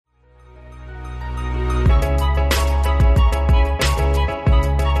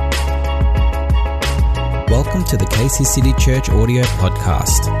to the Casey City Church audio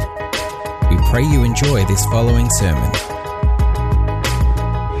podcast. We pray you enjoy this following sermon.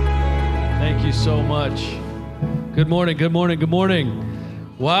 Thank you so much. Good morning, good morning, good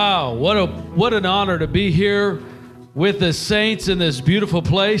morning. Wow, what an honor to be here with the saints in this beautiful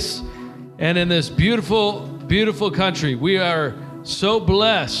place and in this beautiful, beautiful country. We are so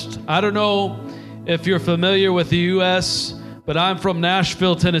blessed. I don't know if you're familiar with the U.S., but I'm from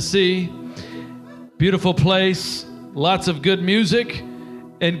Nashville, Tennessee. Beautiful place, lots of good music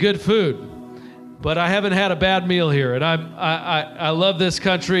and good food. But I haven't had a bad meal here, and I love this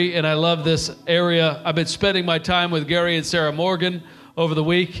country and I love this area. I've been spending my time with Gary and Sarah Morgan over the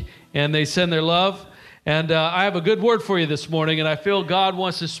week, and they send their love. And I have a good word for you this morning, and I feel God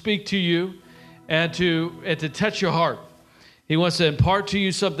wants to speak to you and to touch your heart. He wants to impart to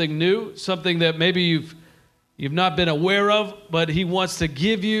you something new, something that maybe you've not been aware of, but He wants to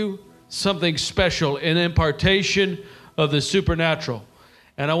give you something special, an impartation of the supernatural.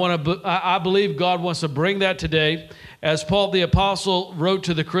 And I believe God wants to bring that today. As Paul the Apostle wrote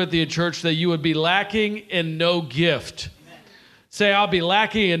to the Corinthian church, that you would be lacking in no gift. Amen. Say, I'll be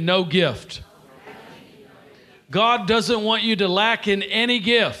lacking in no gift. God doesn't want you to lack in any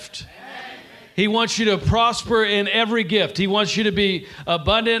gift. He wants you to prosper in every gift. He wants you to be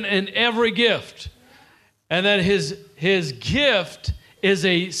abundant in every gift. And that his gift is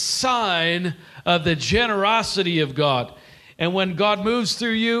a sign of the generosity of God. And when God moves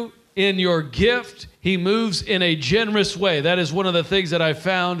through you in your gift, He moves in a generous way. That is one of the things that I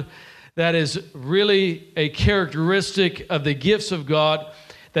found that is really a characteristic of the gifts of God,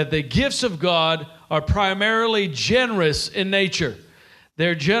 that the gifts of God are primarily generous in nature.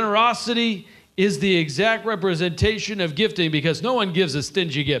 Their generosity is the exact representation of gifting, because no one gives a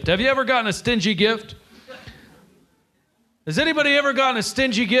stingy gift. Have you ever gotten a stingy gift? Has anybody ever gotten a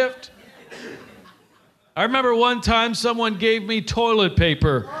stingy gift? I remember one time someone gave me toilet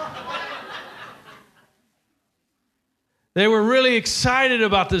paper. They were really excited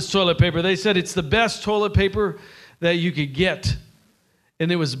about this toilet paper. They said it's the best toilet paper that you could get.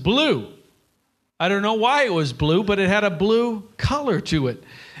 And it was blue. I don't know why it was blue, but it had a blue color to it.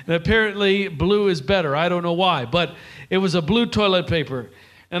 And apparently blue is better. I don't know why, but it was a blue toilet paper.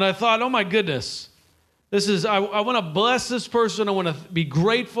 And I thought, oh my goodness. I want to bless this person. I want to be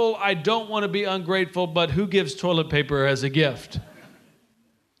grateful. I don't want to be ungrateful, but who gives toilet paper as a gift?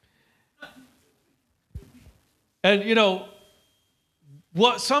 And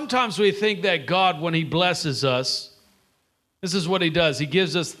sometimes we think that God, when He blesses us, this is what He does. He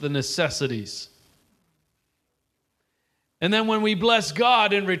gives us the necessities. And then when we bless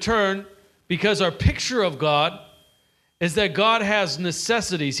God in return, because our picture of God is that God has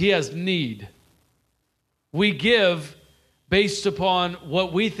necessities, He has need. We give based upon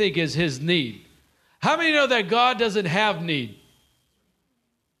what we think is His need. How many know that God doesn't have need?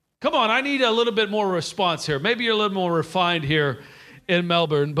 Come on, I need a little bit more response here. Maybe you're a little more refined here in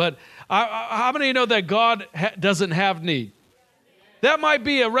Melbourne, but how many know that God doesn't have need? That might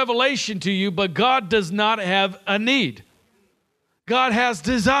be a revelation to you, but God does not have a need. God has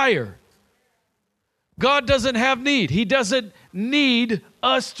desire. God doesn't have need. He doesn't need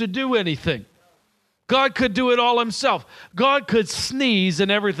us to do anything. God could do it all Himself. God could sneeze and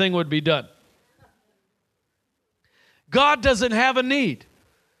everything would be done. God doesn't have a need,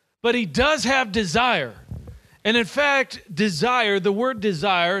 but He does have desire. And in fact, desire, the word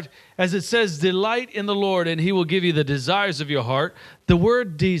desired, as it says, delight in the Lord and He will give you the desires of your heart. The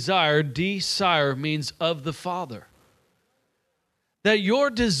word desire means of the Father. That your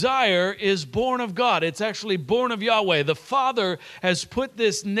desire is born of God. It's actually born of Yahweh. The Father has put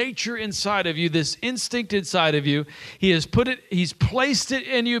this nature inside of you, this instinct inside of you. He's placed it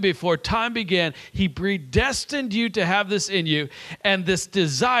in you before time began. He predestined you to have this in you, and this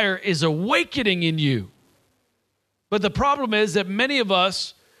desire is awakening in you. But the problem is that many of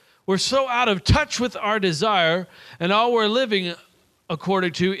us, we're so out of touch with our desire, and all we're living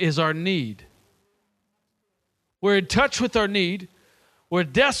according to is our need. We're in touch with our need. We're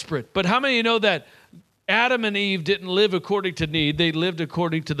desperate. But how many of you know that Adam and Eve didn't live according to need? They lived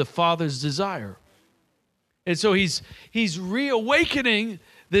according to the Father's desire. And so he's reawakening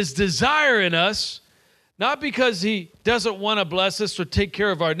this desire in us, not because He doesn't want to bless us or take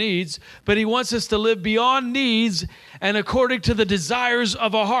care of our needs, but He wants us to live beyond needs and according to the desires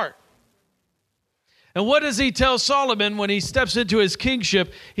of our heart. And what does He tell Solomon when he steps into his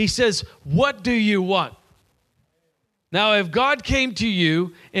kingship? He says, what do you want? Now, if God came to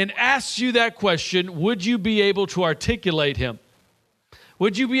you and asked you that question, would you be able to articulate Him?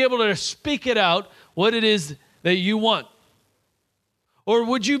 Would you be able to speak it out, what it is that you want? Or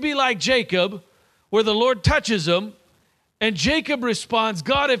would you be like Jacob, where the Lord touches him, and Jacob responds,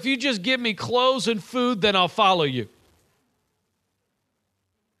 God, if you just give me clothes and food, then I'll follow you.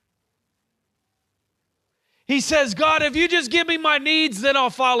 He says, God, if you just give me my needs, then I'll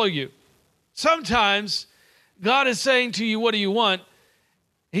follow you. Sometimes God is saying to you, what do you want?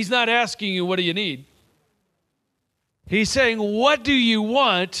 He's not asking you, what do you need? He's saying, what do you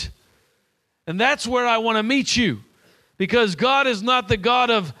want? And that's where I want to meet you. Because God is not the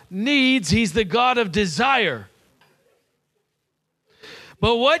God of needs, He's the God of desire.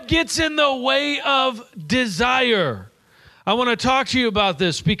 But what gets in the way of desire? I want to talk to you about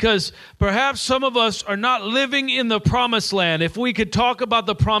this because perhaps some of us are not living in the promised land. If we could talk about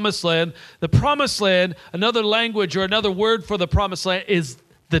the promised land, another language or another word for the promised land is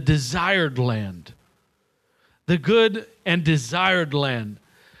the desired land. The good and desired land.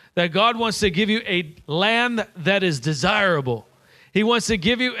 That God wants to give you a land that is desirable. He wants to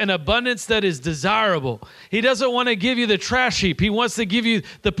give you an abundance that is desirable. He doesn't want to give you the trash heap. He wants to give you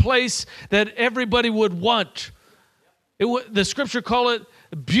the place that everybody would want. The scripture call it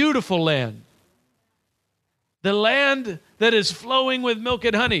beautiful land. The land that is flowing with milk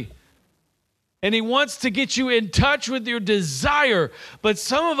and honey. And He wants to get you in touch with your desire. But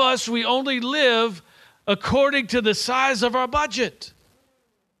some of us, we only live according to the size of our budget.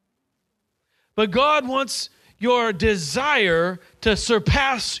 But God wants your desire to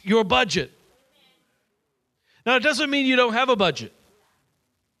surpass your budget. Now, it doesn't mean you don't have a budget.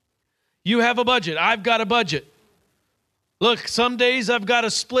 You have a budget. I've got a budget. Look, some days I've got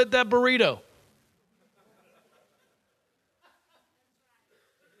to split that burrito.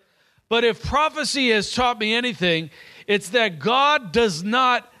 But if prophecy has taught me anything, it's that God does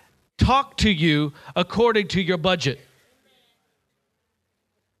not talk to you according to your budget.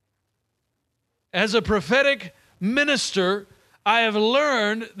 As a prophetic minister, I have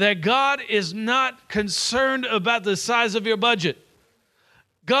learned that God is not concerned about the size of your budget.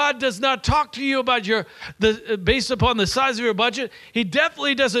 God does not talk to you about based upon the size of your budget. He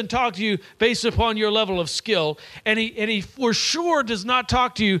definitely doesn't talk to you based upon your level of skill. And he for sure does not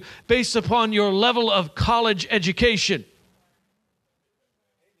talk to you based upon your level of college education.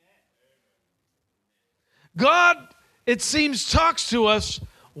 God, it seems, talks to us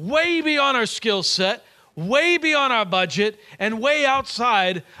way beyond our skill set, way beyond our budget, and way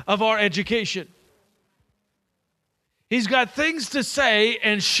outside of our education. He's got things to say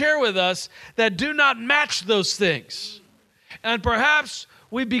and share with us that do not match those things. And perhaps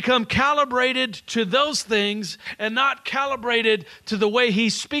we become calibrated to those things and not calibrated to the way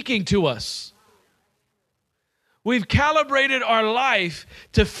He's speaking to us. We've calibrated our life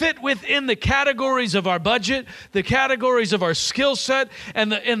to fit within the categories of our budget, the categories of our skill set,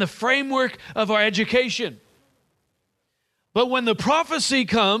 and the framework of our education. But when the prophecy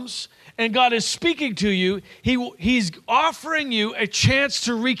comes and God is speaking to you, He's offering you a chance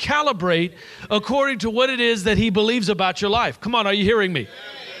to recalibrate according to what it is that He believes about your life. Come on, are you hearing me?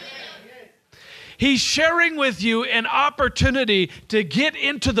 He's sharing with you an opportunity to get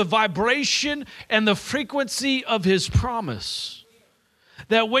into the vibration and the frequency of His promise.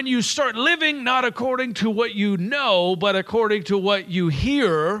 That when you start living not according to what you know, but according to what you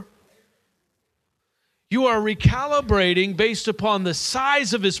hear, you are recalibrating based upon the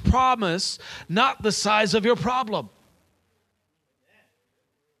size of His promise, not the size of your problem.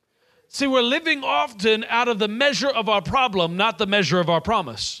 See, we're living often out of the measure of our problem, not the measure of our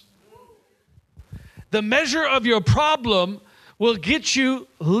promise. The measure of your problem will get you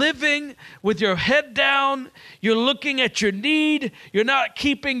living with your head down. You're looking at your need. You're not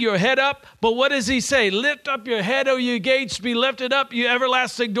keeping your head up. But what does He say? Lift up your head, O you gates. Be lifted up, you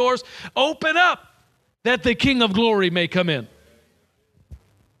everlasting doors. Open up, that the King of glory may come in.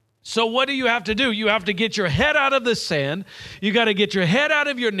 So what do you have to do? You have to get your head out of the sand. You got to get your head out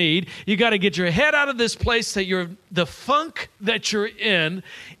of your need. You got to get your head out of this place that you're, the funk that you're in,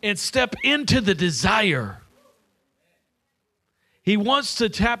 and step into the desire. He wants to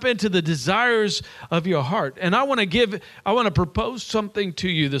tap into the desires of your heart. And I want to propose something to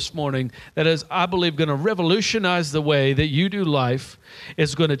you this morning that is, I believe, going to revolutionize the way that you do life.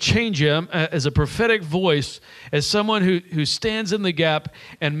 It's going to change you as a prophetic voice, as someone who stands in the gap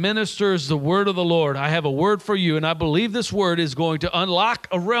and ministers the word of the Lord. I have a word for you, and I believe this word is going to unlock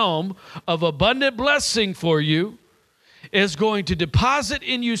a realm of abundant blessing for you. Is going to deposit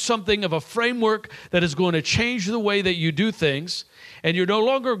in you something of a framework that is going to change the way that you do things. And you're no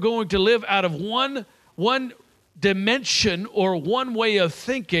longer going to live out of one dimension or one way of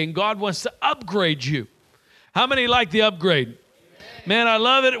thinking. God wants to upgrade you. How many like the upgrade? Man, I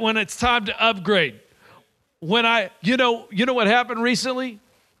love it when it's time to upgrade. When you know what happened recently?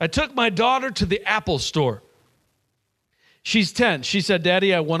 I took my daughter to the Apple store. She's 10. She said,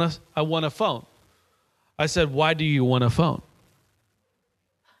 Daddy, I want a phone. I said, why do you want a phone?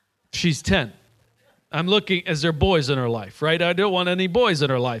 She's 10. I'm looking, as there are boys in her life, right? I don't want any boys in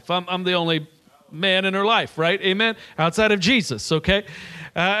her life. I'm the only man in her life, right? Amen? Outside of Jesus, okay?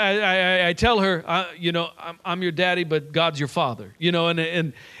 I tell her, I'm your daddy, but God's your father,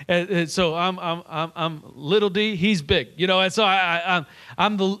 and so I'm little D, he's big, and so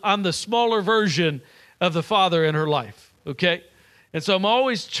I'm the smaller version of the father in her life, okay? And so I'm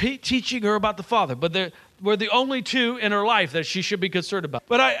always teaching her about the father, but we're the only two in her life that she should be concerned about.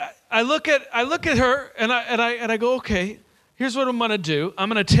 But I look at her and I go, okay, here's what I'm going to do. I'm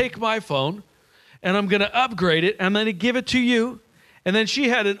going to take my phone and I'm going to upgrade it. I'm going to give it to you. And then she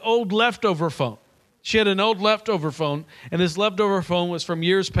had an old leftover phone. And this leftover phone was from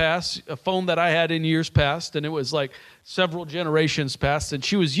years past, a phone that I had in years past, and it was like several generations past, and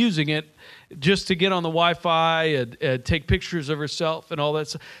she was using it just to get on the Wi-Fi and take pictures of herself and all that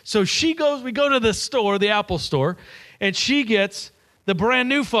stuff. So we go to the store, the Apple store, and she gets the brand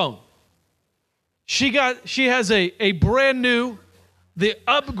new phone. She has a brand new, the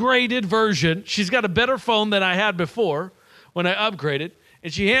upgraded version. She's got a better phone than I had before when I upgraded,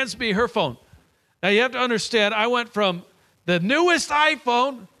 and she hands me her phone. Now, you have to understand, I went from the newest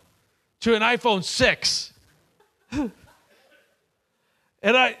iPhone to an iPhone 6.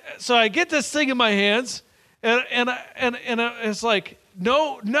 So I get this thing in my hands, and it's like,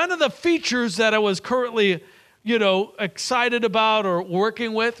 none of the features that I was currently, excited about or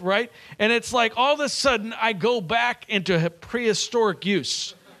working with, right? And it's like all of a sudden I go back into prehistoric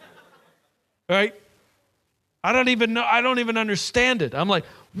use, right? I don't even understand it. I'm like,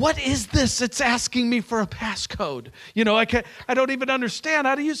 what is this? It's asking me for a passcode. I don't even understand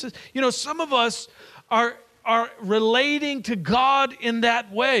how to use this. Some of us are relating to God in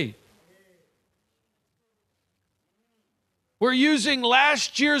that way. We're using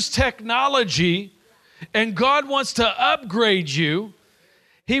last year's technology, and God wants to upgrade you.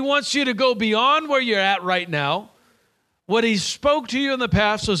 He wants you to go beyond where you're at right now. What he spoke to you in the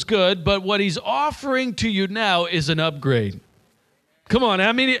past was good, but what he's offering to you now is an upgrade. Come on,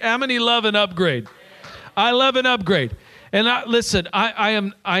 how many love an upgrade? I love an upgrade. And listen,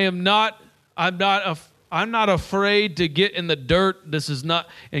 I'm not afraid to get in the dirt. This is not,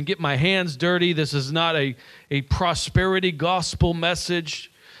 and get my hands dirty. This is not a prosperity gospel message.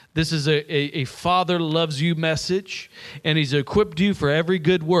 This is a Father loves you message, and he's equipped you for every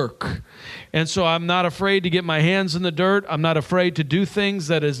good work. And so I'm not afraid to get my hands in the dirt. I'm not afraid to do things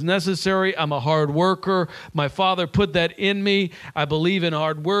that is necessary. I'm a hard worker. My Father put that in me. I believe in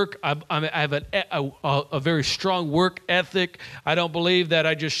hard work. I have a very strong work ethic. I don't believe that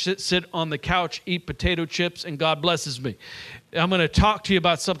I just sit on the couch, eat potato chips, and God blesses me. I'm going to talk to you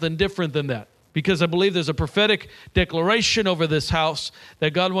about something different than that, because I believe there's a prophetic declaration over this house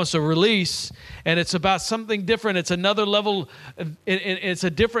that God wants to release, and it's about something different. It's another level, it's a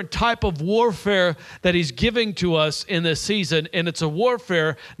different type of warfare that he's giving to us in this season, and it's a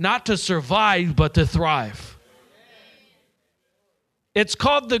warfare not to survive, but to thrive. It's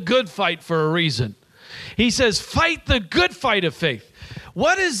called the good fight for a reason. He says, fight the good fight of faith.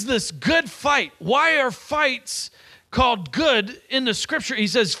 What is this good fight? Why are fights called good in the scripture? He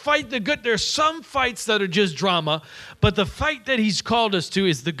says, fight the good. There's some fights that are just drama, but the fight that he's called us to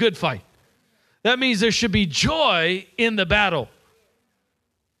is the good fight. That means there should be joy in the battle.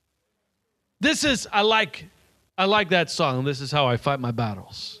 I like that song. This is how I fight my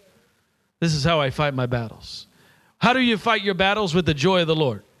battles. This is how I fight my battles. How do you fight your battles? With the joy of the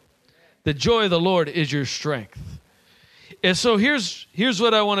Lord. The joy of the Lord is your strength. And so here's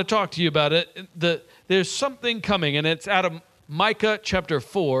what I want to talk to you about. There's something coming, and it's out of Micah chapter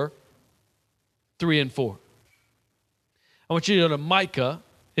 4, 3 and 4. I want you to go to Micah,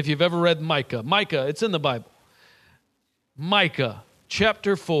 if you've ever read Micah. Micah, it's in the Bible. Micah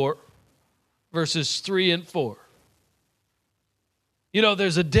chapter 4, verses 3 and 4.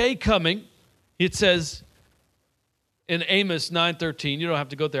 There's a day coming, it says in Amos 9:13. You don't have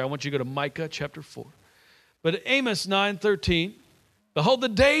to go there. I want you to go to Micah chapter 4. But Amos 9:13, behold, the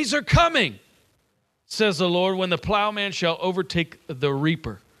days are coming, says the Lord, when the plowman shall overtake the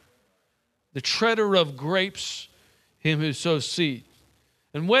reaper, the treader of grapes, him who sows seed.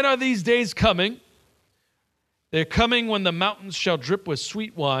 And when are these days coming? They're coming when the mountains shall drip with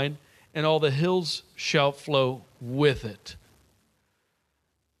sweet wine, and all the hills shall flow with it.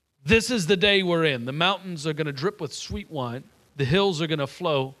 This is the day we're in. The mountains are going to drip with sweet wine. The hills are going to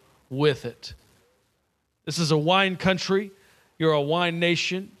flow with it. This is a wine country. You're a wine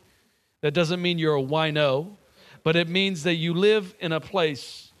nation. That doesn't mean you're a wino, but it means that you live in a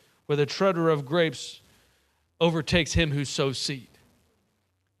place where the treader of grapes overtakes him who sows seed.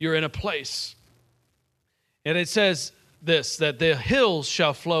 You're in a place. And it says this, that the hills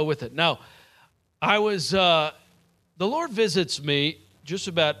shall flow with it. Now, the Lord visits me just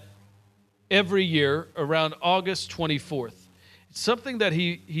about every year around August 24th. It's something that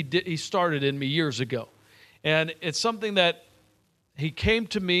he started in me years ago. And it's something that he came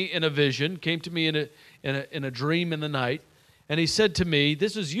to me in a vision, came to me in a dream in the night. And he said to me,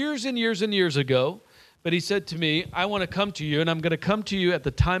 this was years and years and years ago, but he said to me, I want to come to you, and I'm going to come to you at the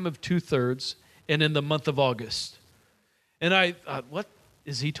time of 2/3 and in the month of August. And I thought, what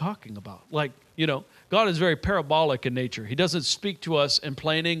is he talking about? Like, God is very parabolic in nature. He doesn't speak to us in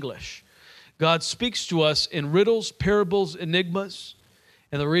plain English. God speaks to us in riddles, parables, enigmas.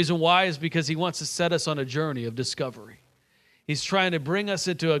 And the reason why is because he wants to set us on a journey of discovery. He's trying to bring us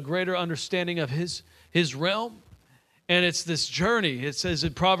into a greater understanding of his realm. And it's this journey. It says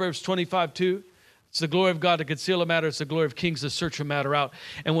in Proverbs 25:2, it's the glory of God to conceal a matter. It's the glory of kings to search a matter out.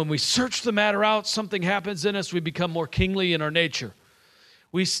 And when we search the matter out, something happens in us. We become more kingly in our nature.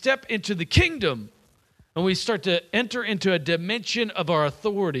 We step into the kingdom, and we start to enter into a dimension of our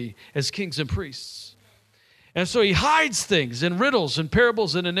authority as kings and priests. And so he hides things in riddles and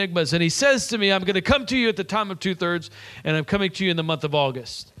parables and enigmas. And he says to me, I'm going to come to you at the time of 2/3, and I'm coming to you in the month of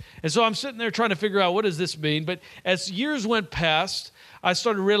August. And so I'm sitting there trying to figure out, what does this mean? But as years went past, I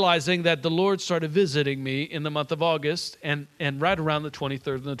started realizing that the Lord started visiting me in the month of August and right around the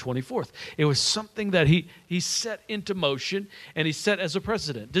 23rd and the 24th. It was something that he set into motion, and he set as a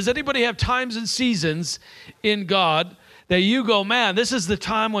precedent. Does anybody have times and seasons in God that you go, man, this is the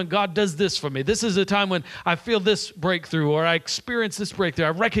time when God does this for me. This is the time when I feel this breakthrough, or I experience this breakthrough. I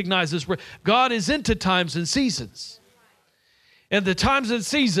recognize this breakthrough. God is into times and seasons. And the times and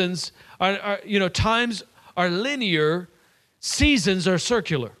seasons times are linear. Seasons are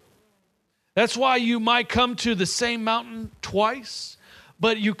circular. That's why you might come to the same mountain twice,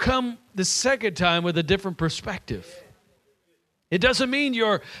 but you come the second time with a different perspective. It doesn't mean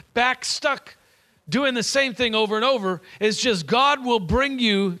you're back stuck doing the same thing over and over. It's just God will bring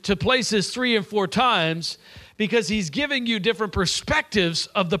you to places 3 and 4 times because he's giving you different perspectives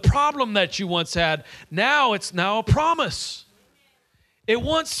of the problem that you once had. Now it's a promise. It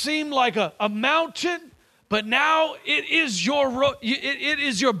once seemed like a mountain, but now it is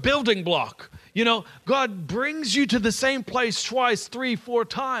your building block. God brings you to the same place twice, 3, 4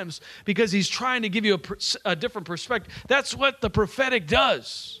 times because he's trying to give you a different perspective. That's what the prophetic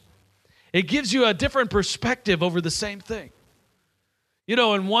does. It gives you a different perspective over the same thing. In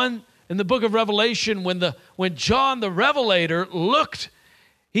the book of Revelation, when John the Revelator looked,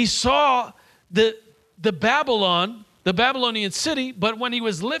 he saw the Babylonian city, but when he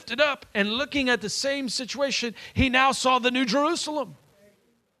was lifted up and looking at the same situation, he now saw the New Jerusalem.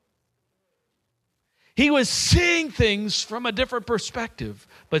 He was seeing things from a different perspective,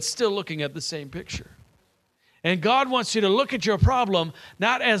 but still looking at the same picture. And God wants you to look at your problem,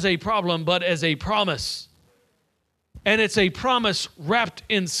 not as a problem, but as a promise. And it's a promise wrapped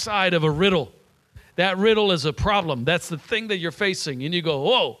inside of a riddle. That riddle is a problem. That's the thing that you're facing. And you go,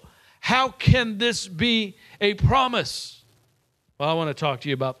 whoa, how can this be a promise? Well, I want to talk to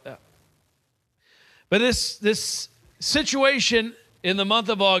you about that. But this situation in the month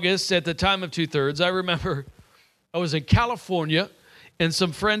of August at the time of 2/3, I remember I was in California and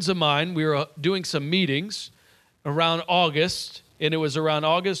some friends of mine, we were doing some meetings around August, and it was around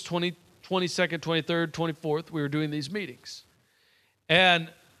August 22nd, 23rd, 24th, we were doing these meetings. And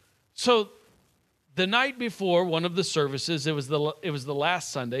so the night before one of the services, it was the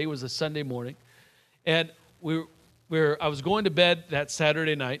last Sunday, it was a Sunday morning, and I was going to bed that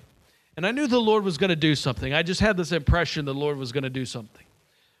Saturday night, and I knew the Lord was going to do something. I just had this impression the Lord was going to do something.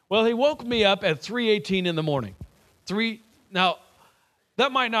 Well, he woke me up at 3:18 in the morning. Now,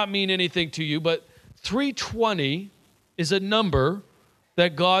 that might not mean anything to you, but 3:20 is a number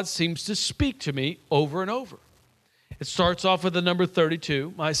that God seems to speak to me over and over. It starts off with the number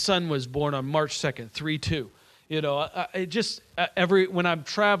 32. My son was born on March 2nd, 3-2. When I'm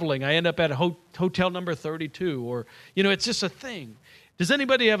traveling, I end up at hotel number 32, or, it's just a thing. Does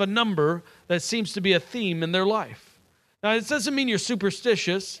anybody have a number that seems to be a theme in their life? Now, it doesn't mean you're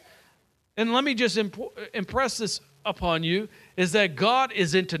superstitious. And let me just impress this upon you, is that God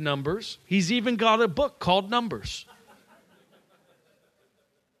is into numbers. He's even got a book called Numbers.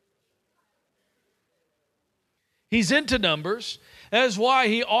 He's into numbers. That is why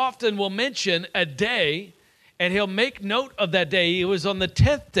he often will mention a day, and he'll make note of that day. It was on the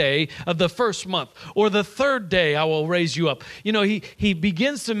 10th day of the first month, or the 3rd day I will raise you up. He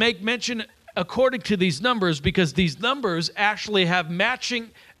begins to make mention according to these numbers because these numbers actually have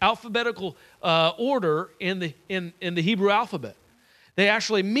matching alphabetical order in the Hebrew alphabet. They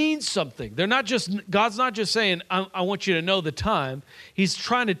actually mean something. God's not just saying, I want you to know the time. He's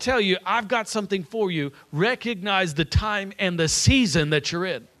trying to tell you, I've got something for you. Recognize the time and the season that you're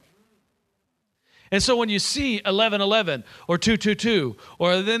in. And so when you see 1111 or 222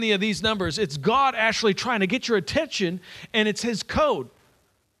 or any of these numbers, it's God actually trying to get your attention, and it's his code.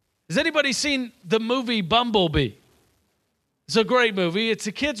 Has anybody seen the movie Bumblebee? It's a great movie. It's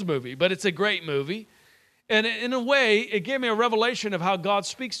a kid's movie, but it's a great movie. And in a way, it gave me a revelation of how God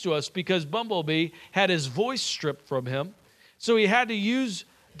speaks to us because Bumblebee had his voice stripped from him. So he had to use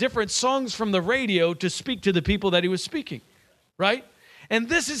different songs from the radio to speak to the people that he was speaking, right? And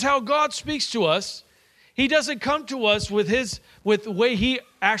this is how God speaks to us. He doesn't come to us with the way he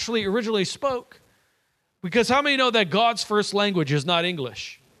actually originally spoke. Because how many know that God's first language is not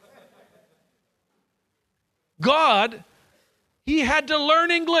English? God, he had to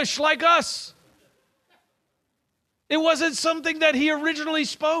learn English like us. It wasn't something that he originally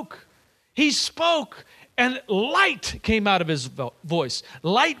spoke. He spoke and light came out of his voice.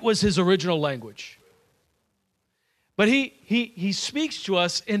 Light was his original language. But he speaks to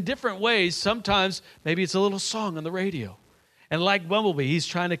us in different ways. Sometimes maybe it's a little song on the radio. And like Bumblebee, he's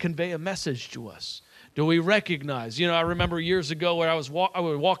trying to convey a message to us. Do we recognize? You know, I remember years ago where I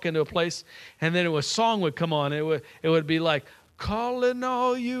would walk into a place and then a song would come on. It would be like, calling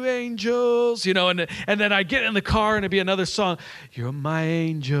all you angels, you know, and then I get in the car and it'd be another song, you're my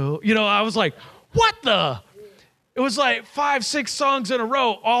angel. You know, I was like, what the? It was like 5, 6 songs in a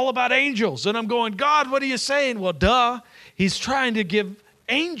row, all about angels. And I'm going, God, what are you saying? Well, duh. He's trying to give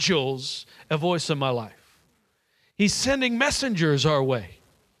angels a voice in my life. He's sending messengers our way.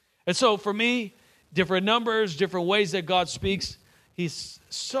 And so for me, different numbers, different ways that God speaks, he's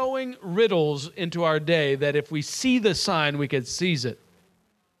sowing riddles into our day that if we see the sign, we can seize it.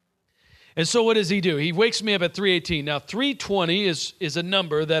 And so what does he do? He wakes me up at 3:18. Now, 3:20 is a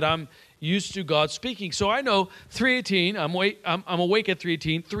number that I'm used to God speaking. So I know 3:18, I'm awake at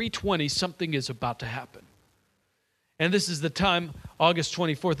 3:18, 3:20, something is about to happen. And this is the time, August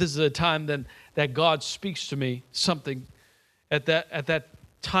 24th, this is the time then that God speaks to me something at that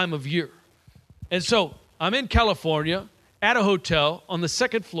time of year. And so I'm in California at a hotel on the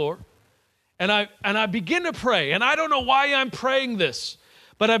 2nd floor, and I begin to pray. And I don't know why I'm praying this,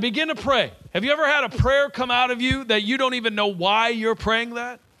 but I begin to pray. Have you ever had a prayer come out of you that you don't even know why you're praying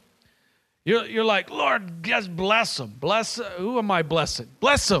that? You're like, Lord, just bless them. Who am I blessing?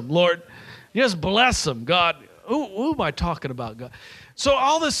 Bless them, Lord. Just bless them, God. Who am I talking about, God? So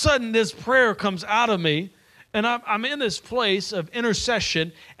all of a sudden, this prayer comes out of me, and I'm in this place of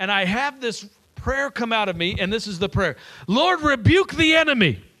intercession, and I have this prayer come out of me, and this is the prayer. Lord, rebuke the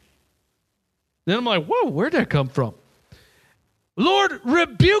enemy. Then I'm like, whoa, where'd that come from? Lord,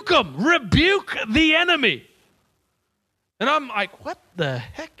 rebuke them. Rebuke the enemy. And I'm like, what the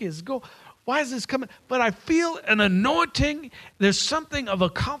heck is going on? Why is this coming? But I feel an anointing. There's something of a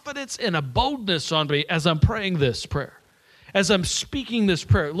confidence and a boldness on me as I'm praying this prayer. As I'm speaking this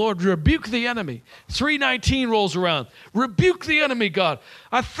prayer, Lord, rebuke the enemy. 3:19 rolls around. Rebuke the enemy, God.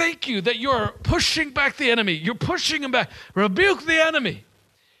 I thank you that you're pushing back the enemy. You're pushing him back. Rebuke the enemy.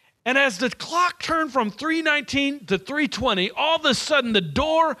 And as the clock turned from 3:19 to 3:20, all of a sudden the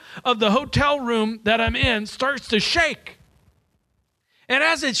door of the hotel room that I'm in starts to shake. And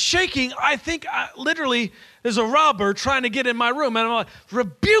as it's shaking, I think literally there's a robber trying to get in my room. And I'm like,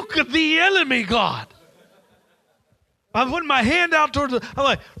 rebuke the enemy, God. I'm putting my hand out towards I'm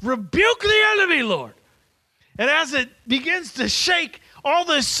like, rebuke the enemy, Lord. And as it begins to shake, all of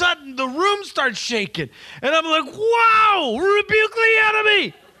a sudden the room starts shaking. And I'm like, wow, rebuke the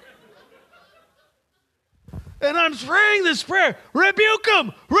enemy. And I'm praying this prayer, rebuke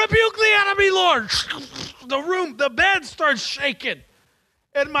him, rebuke the enemy, Lord. The bed starts shaking.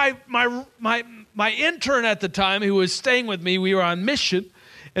 And my intern at the time, who was staying with me, we were on mission,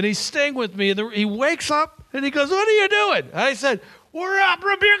 and he's staying with me, and he wakes up, and he goes, what are you doing? And I said, we're up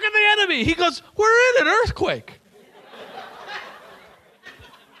rebuking the enemy. He goes, we're in an earthquake.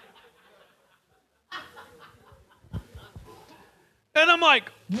 And I'm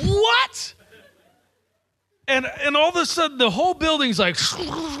like, what? And all of a sudden, the whole building's like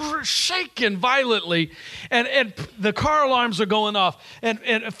shaking violently, and the car alarms are going off, and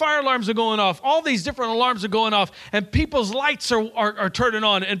fire alarms are going off. All these different alarms are going off, and people's lights are turning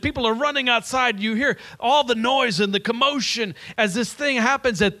on, and people are running outside. You hear all the noise and the commotion as this thing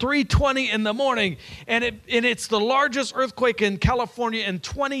happens at 3:20 in the morning, and it's the largest earthquake in California in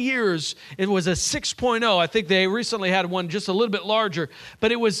 20 years. It was a 6.0. I think they recently had one just a little bit larger,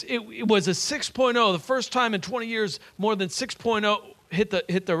 but it was a 6.0. The first time in 20 years more than 6.0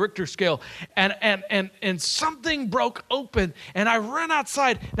 hit the Richter scale, and something broke open, and I ran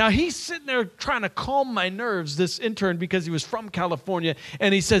outside. Now he's sitting there trying to calm my nerves, this intern, because he was from California,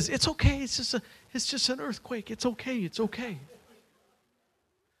 and he says, "It's okay. It's just an earthquake. It's okay. It's okay."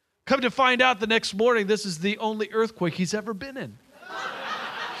 Come to find out, the next morning, this is the only earthquake he's ever been in.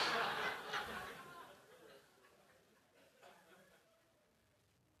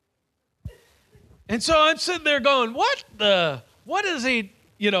 And so I'm sitting there going, what is he,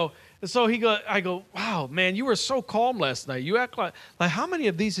 And so I go, "Wow, man, you were so calm last night. You act like how many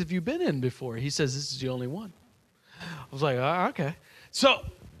of these have you been in before?" He says, "This is the only one." I was like, "Okay." So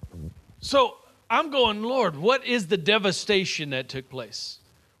I'm going, "Lord, what is the devastation that took place?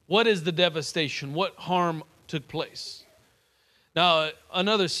 What is the devastation? What harm took place?" Now,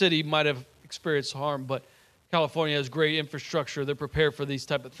 another city might have experienced harm, but California has great infrastructure. They're prepared for these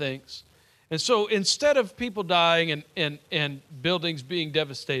type of things. And so instead of people dying and buildings being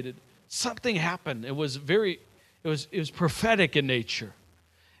devastated, something happened. It was prophetic in nature.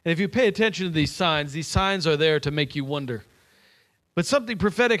 And if you pay attention to these signs are there to make you wonder. But something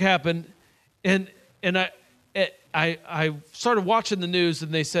prophetic happened, and I started watching the news,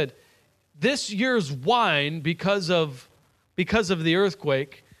 and they said, this year's wine, because of the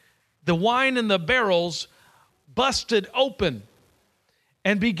earthquake, the wine in the barrels busted open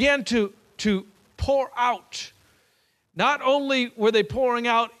and began to pour out. Not only were they pouring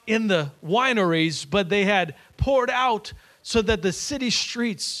out in the wineries, but they had poured out so that the city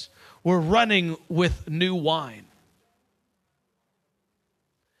streets were running with new wine.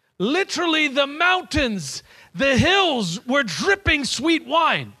 Literally, the mountains, the hills were dripping sweet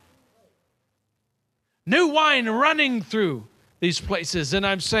wine. New wine running through these places. And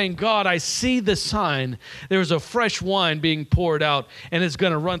I'm saying, God, I see the sign. There's a fresh wine being poured out, and it's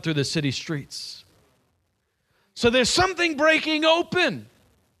going to run through the city streets. So there's something breaking open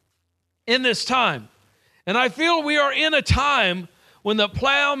in this time. And I feel we are in a time when the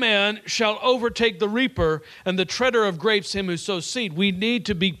plowman shall overtake the reaper, and the treader of grapes him who sows seed. We need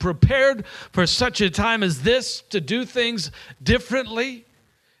to be prepared for such a time as this to do things differently,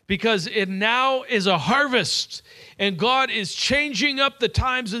 because it now is a harvest, and God is changing up the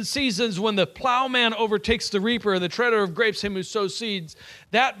times and seasons. When the plowman overtakes the reaper and the treader of grapes him who sows seeds,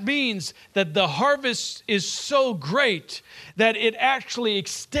 that means that the harvest is so great that it actually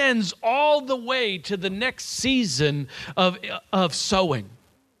extends all the way to the next season of sowing.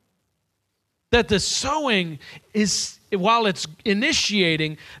 That the sowing is, while it's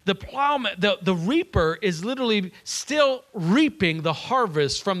initiating, the plowman, the reaper is literally still reaping the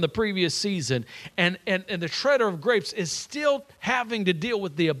harvest from the previous season. And the treader of grapes is still having to deal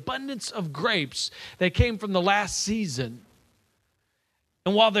with the abundance of grapes that came from the last season.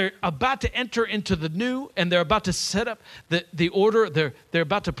 And while they're about to enter into the new, and they're about to set up the order, they're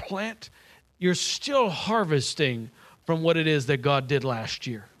about to plant, you're still harvesting from what it is that God did last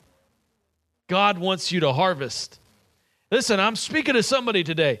year. God wants you to harvest. Listen, I'm speaking to somebody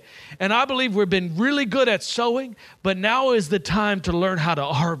today, and I believe we've been really good at sowing, but now is the time to learn how to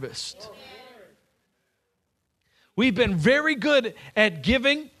harvest. We've been very good at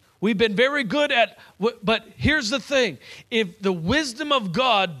giving. We've been very good at, but here's the thing. If the wisdom of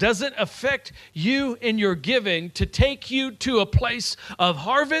God doesn't affect you in your giving to take you to a place of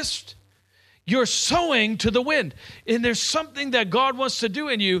harvest, you're sowing to the wind. And there's something that God wants to do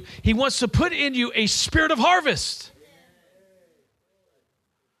in you. He wants to put in you a spirit of harvest.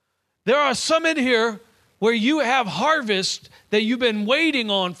 There are some in here where you have harvest that you've been waiting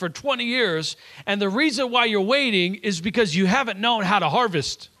on for 20 years. And the reason why you're waiting is because you haven't known how to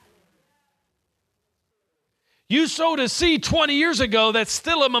harvest. You sowed a seed 20 years ago that's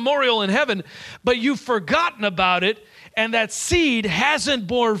still a memorial in heaven, but you've forgotten about it. And that seed hasn't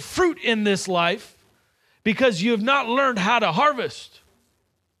borne fruit in this life because you have not learned how to harvest.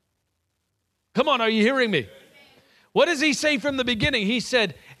 Come on, are you hearing me? What does he say from the beginning? He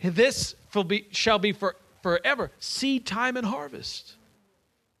said, this shall be forever, seed time and harvest.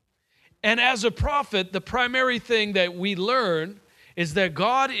 And as a prophet, the primary thing that we learn is that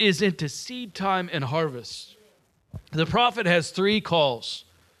God is into seed time and harvest. The prophet has three calls.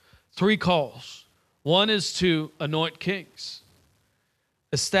 One is to anoint kings,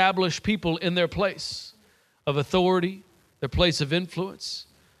 establish people in their place of authority, their place of influence,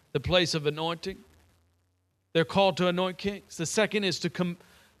 the place of anointing. They're called to anoint kings. The second is to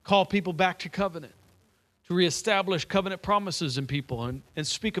call people back to covenant, to reestablish covenant promises in people and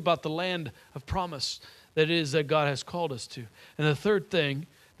speak about the land of promise that it is that God has called us to. And the third thing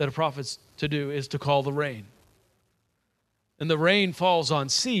that a prophet's to do is to call the rain. And the rain falls on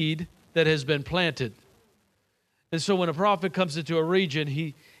seed that has been planted. And so when a prophet comes into a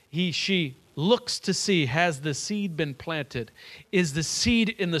region, she looks to see, has the seed been planted? Is the seed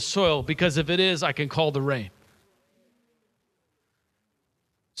in the soil? Because if it is, I can call the rain.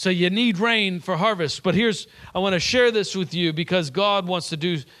 So you need rain for harvest. But I want to share this with you because God wants to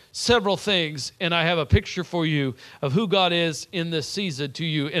do several things. And I have a picture for you of who God is in this season to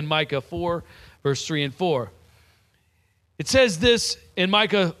you in Micah 4, verse 3 and 4. It says this in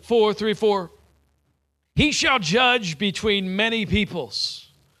Micah 4, 3, 4. He shall judge between many peoples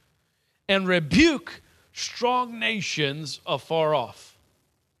and rebuke strong nations afar off.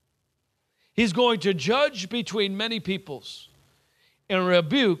 He's going to judge between many peoples and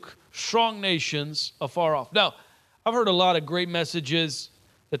rebuke strong nations afar off. Now, I've heard a lot of great messages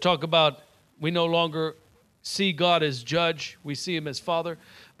that talk about we no longer see God as judge, we see him as father.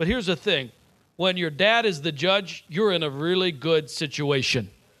 But here's the thing. When your dad is the judge, you're in a really good situation.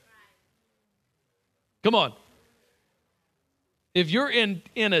 Come on. If you're in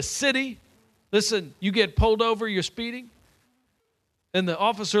a city, listen, you get pulled over, you're speeding, and the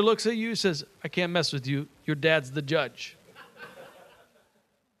officer looks at you and says, I can't mess with you. Your dad's the judge.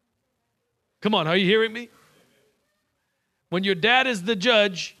 Come on, are you hearing me? When your dad is the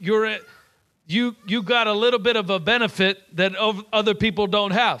judge, you got a little bit of a benefit that other people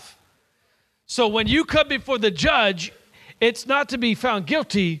don't have. So when you come before the judge, it's not to be found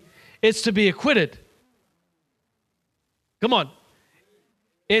guilty, it's to be acquitted. Come on.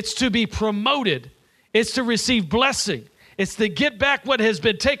 It's to be promoted. It's to receive blessing. It's to get back what has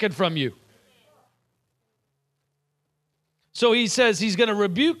been taken from you. So he says he's going to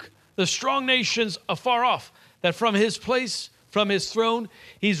rebuke the strong nations afar off, that from his place, from his throne,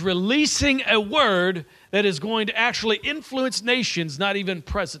 he's releasing a word that is going to actually influence nations not even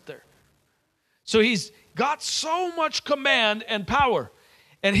present there. So he's got so much command and power.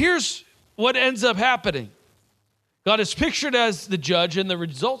 And here's what ends up happening. God is pictured as the judge, and the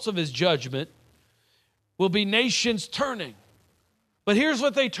results of his judgment will be nations turning. But here's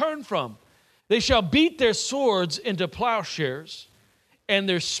what they turn from. They shall beat their swords into plowshares and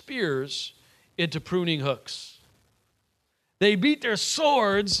their spears into pruning hooks. They beat their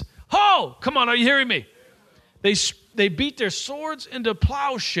swords. Oh, come on, are you hearing me? They beat their swords into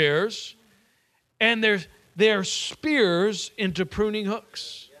plowshares and their spears into pruning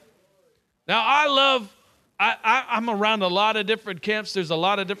hooks. Now, I'm around a lot of different camps. There's a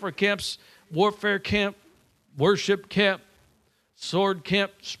lot of different camps. Warfare camp, worship camp, sword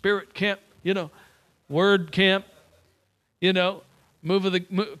camp, spirit camp, word camp, move of the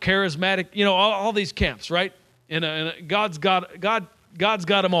charismatic, all these camps, right? And God's got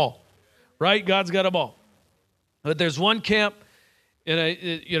them all, right? God's got them all. But there's one camp,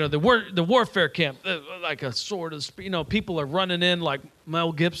 the warfare camp, like a sword of, people are running in like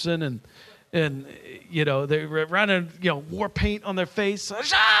Mel Gibson and they're running, war paint on their face,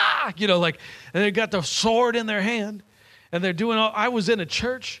 and they got the sword in their hand, and they're doing all. I was in a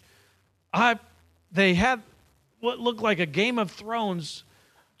church, they had what looked like a Game of Thrones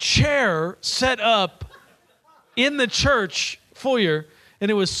chair set up in the church foyer,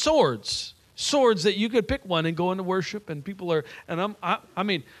 and it was swords that you could pick one and go into worship, and people are, and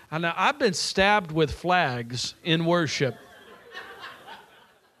I've been stabbed with flags in worship.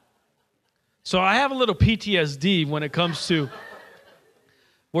 So I have a little PTSD when it comes to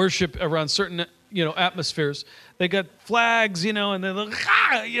worship around certain, atmospheres. They got flags, and they're like,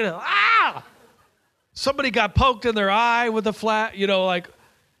 Somebody got poked in their eye with a flag,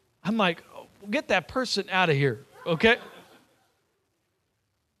 I'm like, get that person out of here, okay?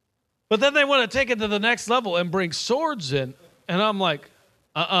 But then they want to take it to the next level and bring swords in, and I'm like,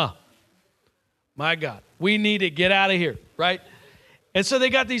 my God, we need to get out of here, right? And so they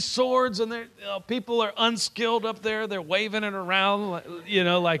got these swords, and people are unskilled up there. They're waving it around,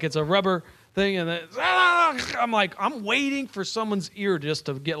 like it's a rubber thing. And I'm like, I'm waiting for someone's ear just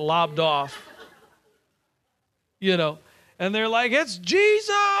to get lobbed off, And they're like, it's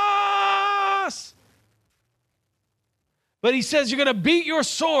Jesus! But he says you're going to beat your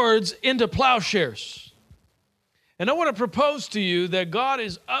swords into plowshares. And I want to propose to you that God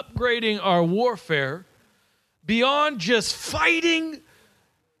is upgrading our warfare beyond just fighting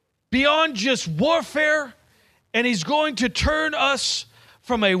beyond just warfare, and he's going to turn us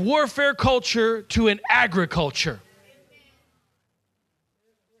from a warfare culture to an agriculture.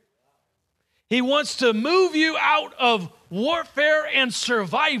 He wants to move you out of warfare and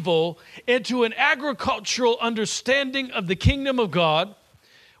survival into an agricultural understanding of the kingdom of God,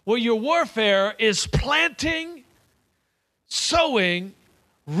 where your warfare is planting, sowing,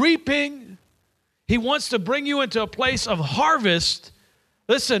 reaping. He wants to bring you into a place of harvest,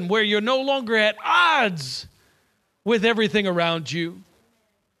 listen, where you're no longer at odds with everything around you,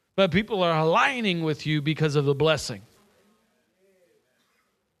 but people are aligning with you because of the blessing.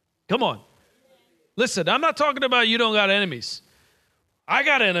 Come on. Listen, I'm not talking about you don't got enemies. I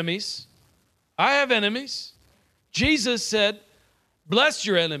got enemies. I have enemies. Jesus said, bless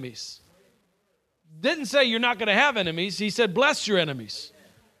your enemies. Didn't say you're not going to have enemies. He said, bless your enemies.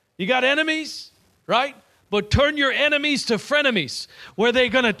 You got enemies, right? But turn your enemies to frenemies, where they're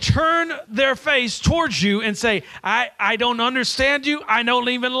going to turn their face towards you and say, I don't understand you. I don't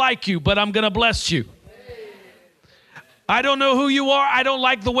even like you, but I'm going to bless you. I don't know who you are. I don't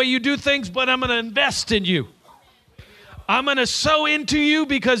like the way you do things, but I'm going to invest in you. I'm going to sow into you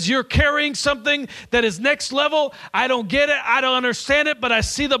because you're carrying something that is next level. I don't get it. I don't understand it, but I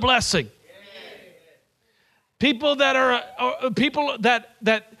see the blessing. People that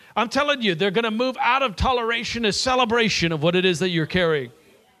I'm telling you, they're going to move out of toleration to celebration of what it is that you're carrying.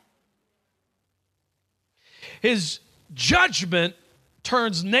 His judgment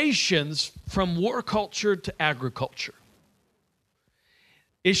turns nations from war culture to agriculture.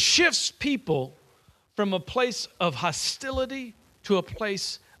 It shifts people from a place of hostility to a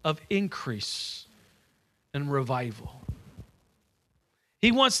place of increase and revival.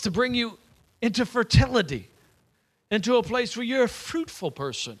 He wants to bring you into fertility, into a place where you're a fruitful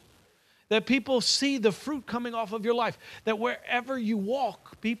person, that people see the fruit coming off of your life, that wherever you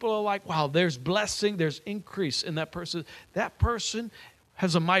walk, people are like, wow, there's blessing, there's increase in that person. That person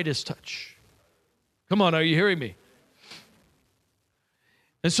has a Midas touch. Come on, are you hearing me?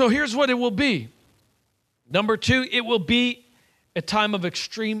 And so here's what it will be. Number 2, it will be a time of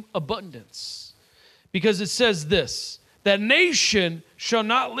extreme abundance. Because it says this, that nation shall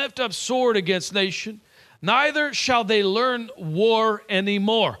not lift up sword against nation, neither shall they learn war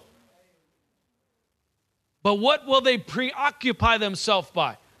anymore. But what will they preoccupy themselves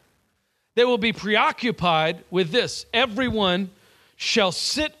by? They will be preoccupied with this. Everyone shall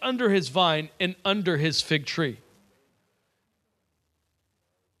sit under his vine and under his fig tree.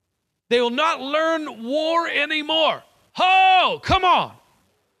 They will not learn war anymore. Oh, come on.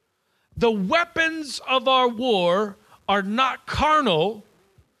 The weapons of our war are not carnal.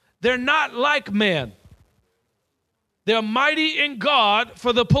 They're not like man. They're mighty in God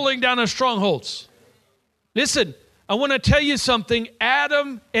for the pulling down of strongholds. Listen, I want to tell you something.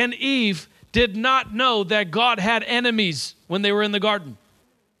 Adam and Eve did not know that God had enemies when they were in the garden.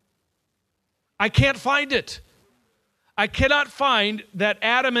 I can't find it. I cannot find that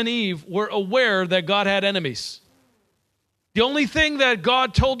Adam and Eve were aware that God had enemies. The only thing that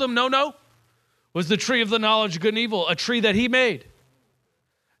God told them no, was the tree of the knowledge of good and evil, a tree that he made.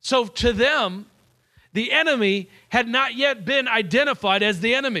 So to them, the enemy had not yet been identified as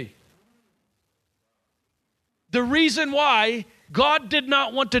the enemy. The reason why God did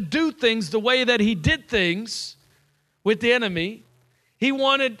not want to do things the way that he did things with the enemy, he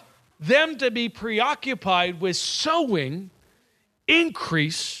wanted them to be preoccupied with sowing,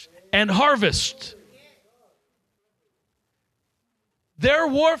 increase, and harvest. Their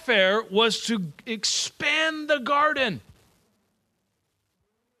warfare was to expand the garden.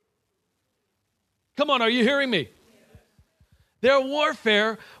 Come on, are you hearing me? Their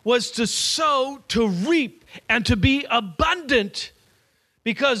warfare was to sow, to reap, and to be abundant,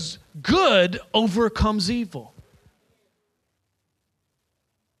 because good overcomes evil.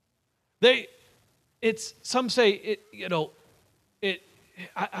 Some say,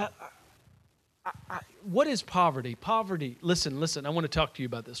 what is poverty? Poverty, listen, I want to talk to you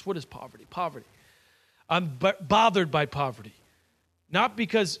about this. What is poverty? Poverty. I'm bothered by poverty. Not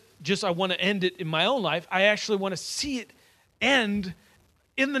because just I want to end it in my own life. I actually want to see it end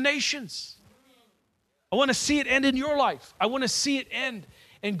in the nations. I want to see it end in your life. I want to see it end.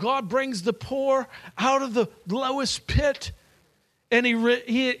 And God brings the poor out of the lowest pit, and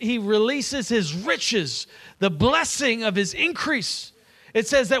he releases his riches, the blessing of his increase. It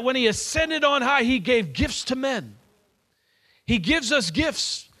says that when he ascended on high, he gave gifts to men. He gives us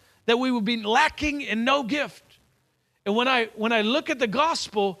gifts that we would be lacking in no gift. And when I look at the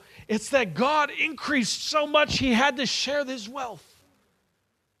gospel, it's that God increased so much he had to share his wealth.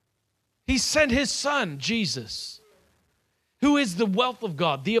 He sent his son, Jesus. who is the wealth of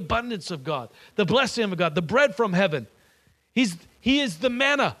God, the abundance of God, the blessing of God, the bread from heaven. He is the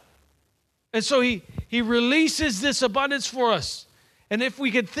manna. And so he releases this abundance for us. And if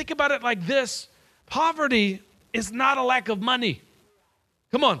we could think about it like this, poverty is not a lack of money.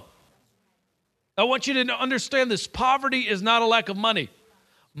 Come on. I want you to understand this. Poverty is not a lack of money.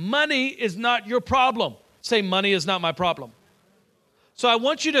 Money is not your problem. Say, money is not my problem. So I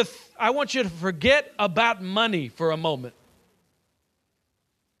want you to forget about money for a moment.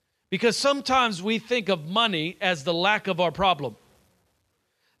 Because sometimes we think of money as the lack of our problem.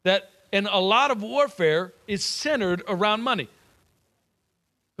 And a lot of warfare is centered around money.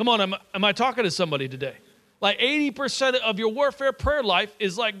 Come on, am I talking to somebody today? Like 80% of your warfare prayer life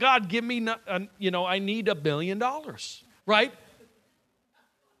is like, God, give me, I need $1 billion, right?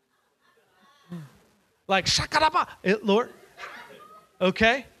 Like, shakaraba, Lord.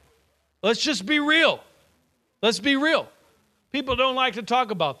 Okay? Let's just be real. Let's be real. People don't like to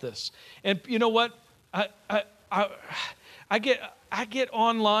talk about this. And you know what? I get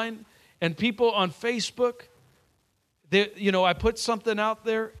online and people on Facebook, I put something out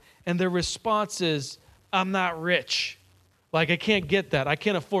there and their response is, I'm not rich. Like, I can't get that. I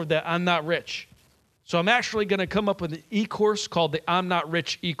can't afford that. I'm not rich. So I'm actually going to come up with an e-course called the I'm Not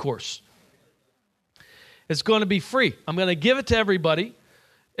Rich e-course. It's going to be free. I'm going to give it to everybody.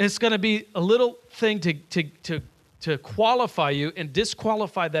 It's going to be a little thing to qualify you and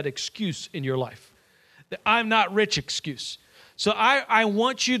disqualify that excuse in your life. The I'm not rich excuse. So I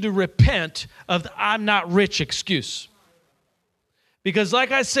want you to repent of the I'm not rich excuse. Because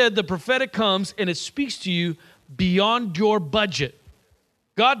like I said, the prophetic comes and it speaks to you beyond your budget.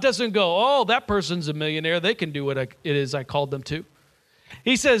 God doesn't go, oh, that person's a millionaire. They can do what it is I called them to.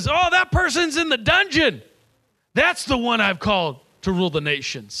 He says, oh, that person's in the dungeon. That's the one I've called to rule the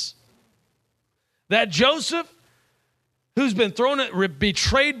nations. That Joseph, who's been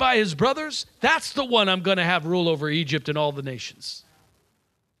betrayed by his brothers, that's the one I'm going to have rule over Egypt and all the nations.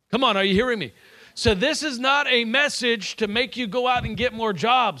 Come on, are you hearing me? So this is not a message to make you go out and get more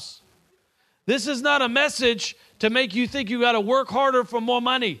jobs. This is not a message to make you think you got to work harder for more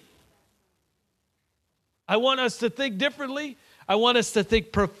money. I want us to think differently. I want us to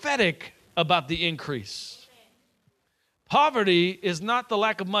think prophetic about the increase. Poverty is not the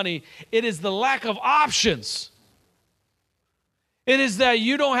lack of money. It is the lack of options. It is that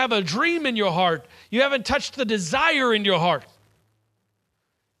you don't have a dream in your heart. You haven't touched the desire in your heart.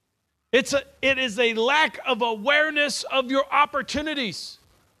 It is a lack of awareness of your opportunities.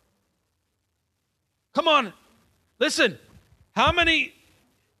 Come on, listen. How many?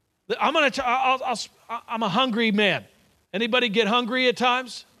 I'm a hungry man. Anybody get hungry at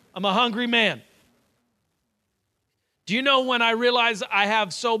times? I'm a hungry man. Do you know when I realize I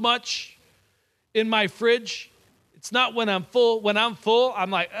have so much in my fridge? It's not when I'm full. When I'm full, I'm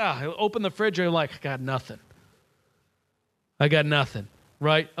like, I open the fridge and I'm like, I got nothing. I got nothing,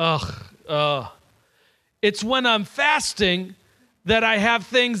 right? It's when I'm fasting that I have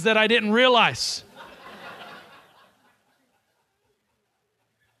things that I didn't realize.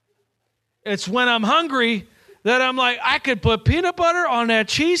 It's when I'm hungry that I'm like, I could put peanut butter on that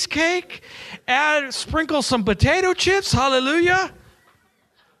cheesecake, sprinkle some potato chips, hallelujah.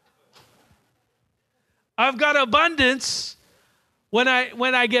 I've got abundance when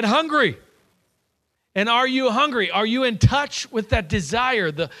I get hungry. And are you hungry? Are you in touch with that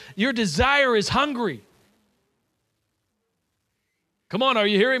desire? Your desire is hungry. Come on, are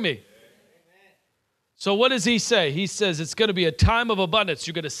you hearing me? So what does he say? He says it's going to be a time of abundance.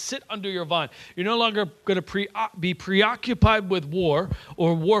 You're going to sit under your vine. You're no longer going to be preoccupied with war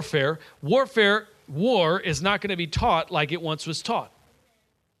or warfare. War is not going to be taught like it once was taught.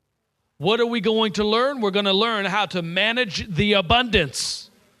 What are we going to learn? We're going to learn how to manage the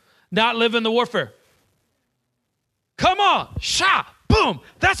abundance, not live in the warfare. Come on, sha, boom.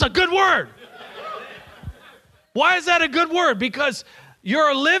 That's a good word. Why is that a good word? Because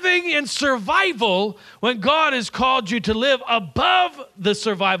you're living in survival when God has called you to live above the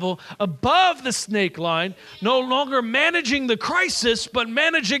survival, above the snake line, no longer managing the crisis, but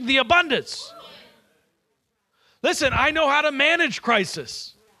managing the abundance. Listen, I know how to manage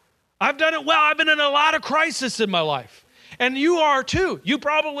crisis. I've done it well. I've been in a lot of crisis in my life. And you are too. You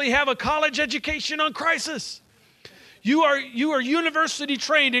probably have a college education on crisis. You are university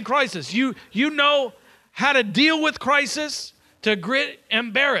trained in crisis. You know how to deal with crisis, to grit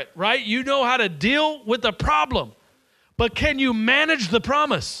and bear it, right? You know how to deal with the problem. But can you manage the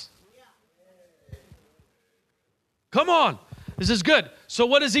promise? Come on. This is good. So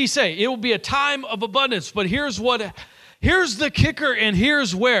what does he say? It will be a time of abundance. But here's the kicker and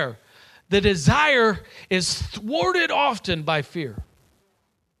here's where. the desire is thwarted often by fear.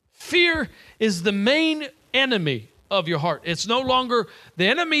 Fear is the main enemy of your heart. It's no longer, the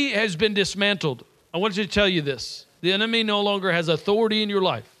enemy has been dismantled. I want you to tell you this. The enemy no longer has authority in your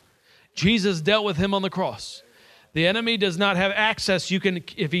life. Jesus dealt with him on the cross. The enemy does not have access. You can,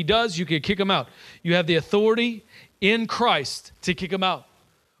 if he does, you can kick him out. You have the authority in Christ to kick him out.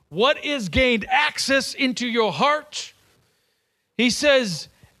 What is gained access into your heart? He says,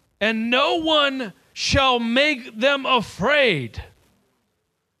 and no one shall make them afraid.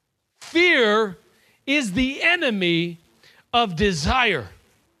 Fear is the enemy of desire.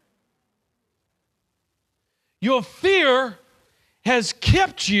 Your fear has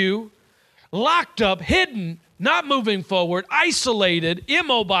kept you locked up, hidden, not moving forward, isolated,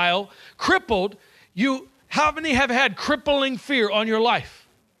 immobile, crippled. How many have had crippling fear on your life?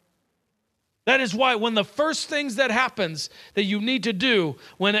 That is why when the first things that happens that you need to do,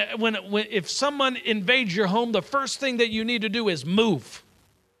 if someone invades your home, the first thing that you need to do is move.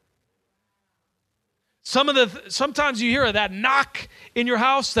 Sometimes you hear that knock in your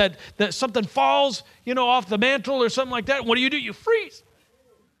house, that something falls, off the mantle or something like that. What do? You freeze.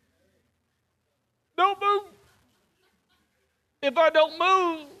 Don't move. If I don't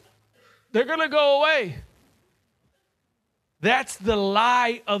move, they're going to go away. That's the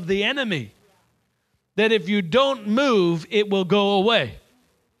lie of the enemy. That if you don't move, it will go away.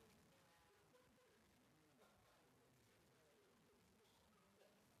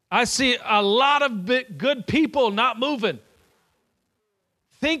 I see a lot of good people not moving,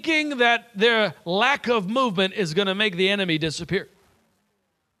 thinking that their lack of movement is going to make the enemy disappear.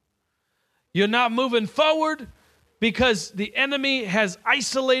 You're not moving forward because the enemy has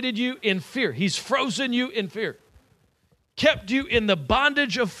isolated you in fear. He's frozen you in fear, kept you in the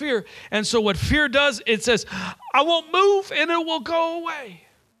bondage of fear. And so what fear does, it says, I won't move and it will go away.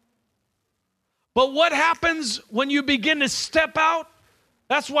 But what happens when you begin to step out?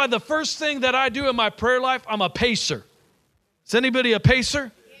 That's why the first thing that I do in my prayer life, I'm a pacer. Is anybody a pacer?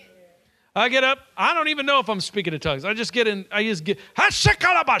 I get up. I don't even know if I'm speaking in tongues. I just get. I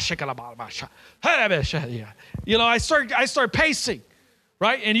start pacing,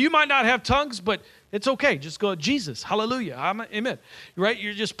 right? And you might not have tongues, but it's okay. Just go, Jesus, hallelujah, amen. Right?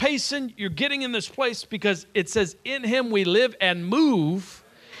 You're just pacing. You're getting in this place because it says, in him we live and move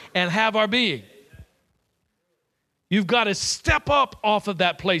and have our being. You've got to step up off of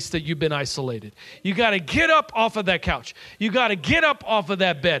that place that you've been isolated. You got to get up off of that couch. You got to get up off of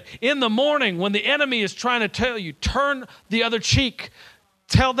that bed. In the morning, when the enemy is trying to tell you, turn the other cheek,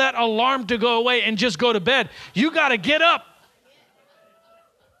 tell that alarm to go away and just go to bed, you got to get up.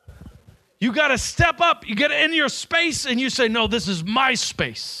 You got to step up. You get in your space and you say, no, this is my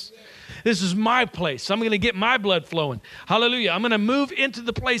space. This is my place. I'm going to get my blood flowing. Hallelujah. I'm going to move into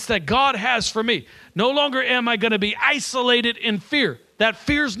the place that God has for me. No longer am I going to be isolated in fear. That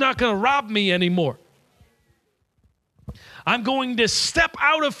fear's not going to rob me anymore. I'm going to step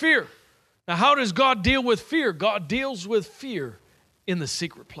out of fear. Now, how does God deal with fear? God deals with fear in the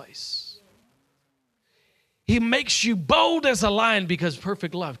secret place. He makes you bold as a lion because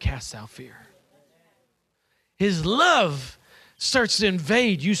perfect love casts out fear. His love starts to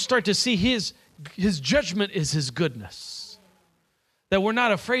invade. You start to see his judgment is his goodness. That we're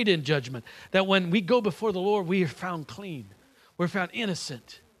not afraid in judgment. That when we go before the Lord, we are found clean. We're found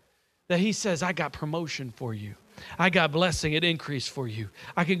innocent. That he says, I got promotion for you. I got blessing and increase for you.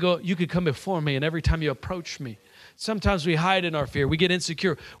 You can come before me, and every time you approach me. Sometimes we hide in our fear. We get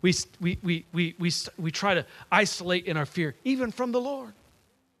insecure. We try to isolate in our fear, even from the Lord.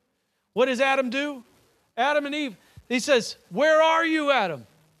 What does Adam do? Adam and Eve. He says, where are you, Adam?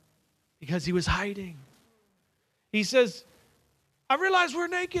 Because he was hiding. He says, I realize we're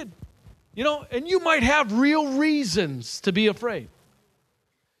naked. And you might have real reasons to be afraid.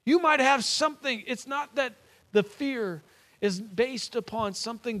 You might have something. It's not that the fear is based upon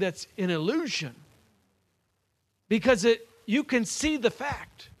something that's an illusion. Because you can see the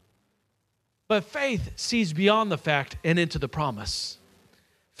fact. But faith sees beyond the fact and into the promise.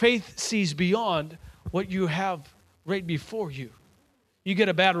 Faith sees beyond what you have right before you. You get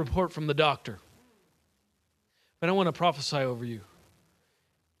a bad report from the doctor. But I want to prophesy over you.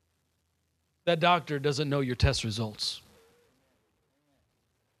 That doctor doesn't know your test results.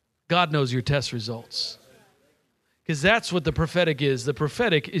 God knows your test results. Because that's what the prophetic is. The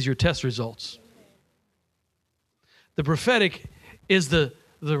prophetic is your test results. The prophetic is the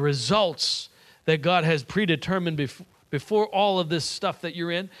results that God has predetermined before all of this stuff that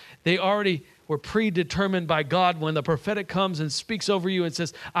you're in. They already were predetermined by God. When the prophetic comes and speaks over you and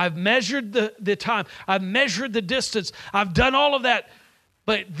says, I've measured the time. I've measured the distance. I've done all of that.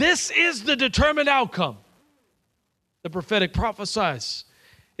 But this is the determined outcome. The prophetic prophesies.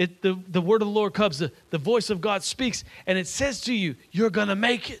 The word of the Lord comes, the voice of God speaks, and it says to you, you're going to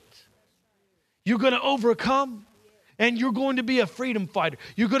make it. You're going to overcome, and you're going to be a freedom fighter.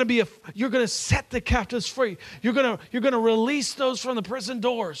 You're going to set the captives free. You're going to release those from the prison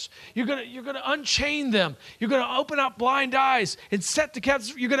doors. You're going to unchain them. You're going to open up blind eyes and set the captives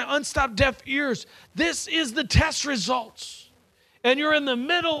free. You're going to unstop deaf ears. This is the test results. And you're in the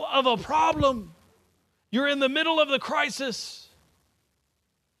middle of a problem. You're in the middle of the crisis.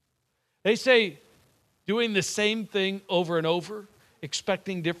 They say doing the same thing over and over,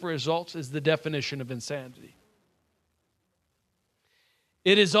 expecting different results, is the definition of insanity.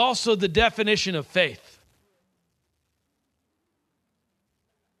 It is also the definition of faith.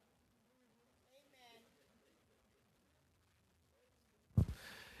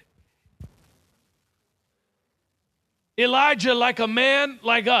 Elijah, like a man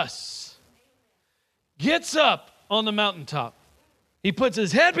like us, gets up on the mountaintop. He puts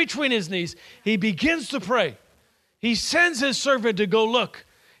his head between his knees. He begins to pray. He sends his servant to go look.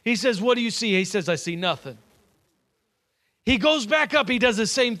 He says, what do you see? He says, I see nothing. He goes back up. He does the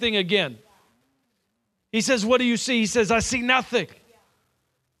same thing again. He says, what do you see? He says, I see nothing.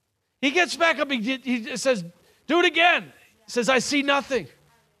 He gets back up. He says, do it again. He says, I see nothing.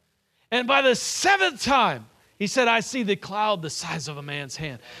 And by the seventh time, he said, I see the cloud the size of a man's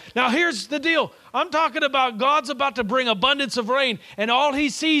hand. Now, here's the deal. I'm talking about God's about to bring abundance of rain, and all he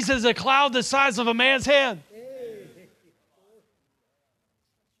sees is a cloud the size of a man's hand.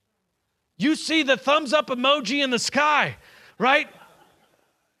 You see the thumbs up emoji in the sky, right?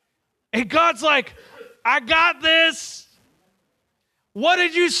 And God's like, I got this. What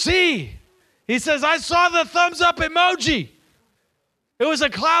did you see? He says, I saw the thumbs up emoji. It was a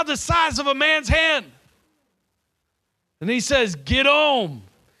cloud the size of a man's hand. And he says, get home.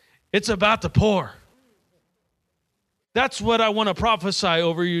 It's about to pour. That's what I want to prophesy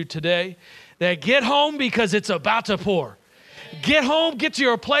over you today. That get home because it's about to pour. Get home, get to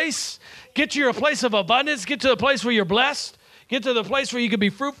your place. Get to your place of abundance. Get to the place where you're blessed. Get to the place where you can be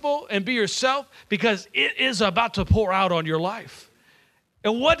fruitful and be yourself, because it is about to pour out on your life.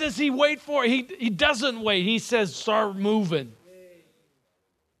 And what does he wait for? He doesn't wait. He says, start moving.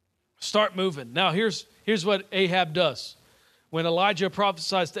 Start moving. Now, here's what Ahab does. When Elijah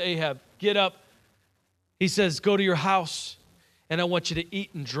prophesies to Ahab, get up. He says, go to your house, and I want you to eat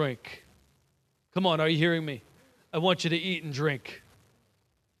and drink. Come on, are you hearing me? I want you to eat and drink.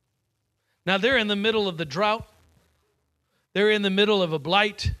 Now, they're in the middle of the drought. They're in the middle of a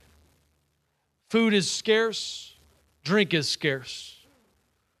blight. Food is scarce. Drink is scarce.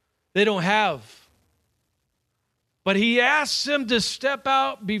 They don't have. But he asks him to step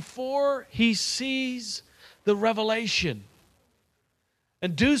out before he sees the revelation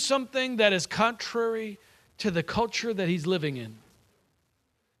and do something that is contrary to the culture that he's living in,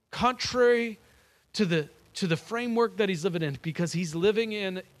 contrary to the framework that he's living in, because he's living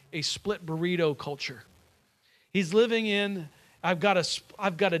in a split burrito culture. He's living in, I've got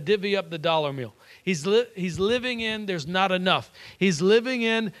to divvy up the dollar meal. He's living in, there's not enough. He's living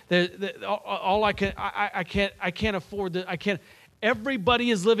in, I can't afford that. Everybody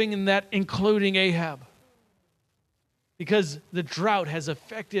is living in that, including Ahab, because the drought has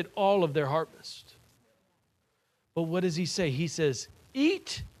affected all of their harvest. But what does he say? He says,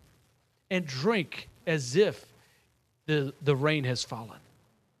 eat and drink as if the rain has fallen.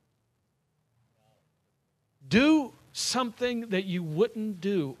 Do something that you wouldn't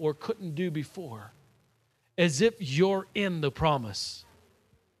do or couldn't do before, as if you're in the promise.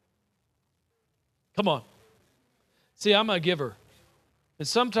 Come on. See, I'm a giver. And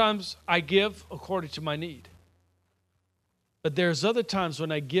sometimes I give according to my need. But there's other times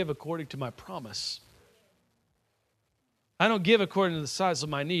when I give according to my promise. I don't give according to the size of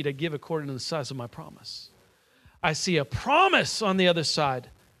my need. I give according to the size of my promise. I see a promise on the other side,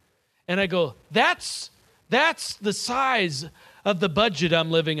 and I go, that's the size of the budget I'm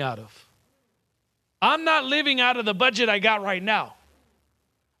living out of. I'm not living out of the budget I got right now.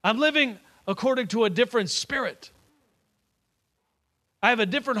 I'm living according to a different spirit. I have a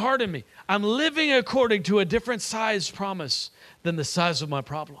different heart in me. I'm living according to a different size promise than the size of my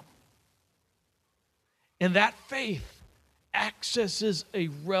problem. And that faith accesses a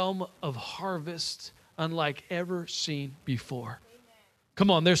realm of harvest unlike ever seen before. Come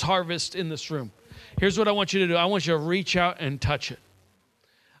on, there's harvest in this room. Here's what I want you to do. I want you to reach out and touch it.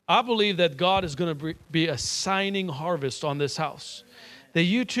 I believe that God is going to be assigning harvest on this house. That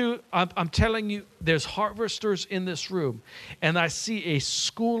you two, I'm telling you, there's harvesters in this room, and I see a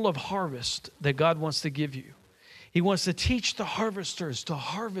school of harvest that God wants to give you. He wants to teach the harvesters to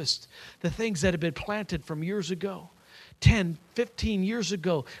harvest the things that have been planted from years ago. 10, 15 years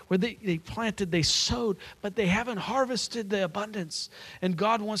ago, where they planted, they sowed, but they haven't harvested the abundance. And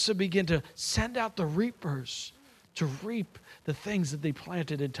God wants to begin to send out the reapers to reap the things that they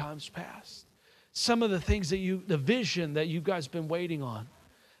planted in times past. Some of the things the vision that you guys been waiting on,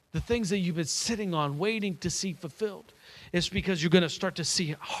 the things that you've been sitting on, waiting to see fulfilled, it's because you're going to start to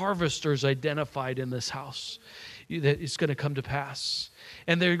see harvesters identified in this house. That it's going to come to pass.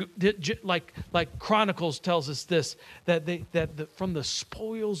 And they're like Chronicles tells us this, that from the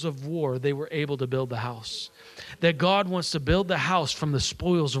spoils of war, they were able to build the house. That God wants to build the house from the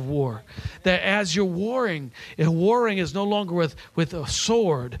spoils of war. That as you're warring is no longer with a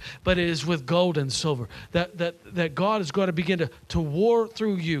sword, but it is with gold and silver. That God is going to begin to war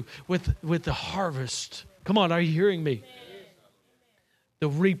through you with the harvest. Come on, are you hearing me? The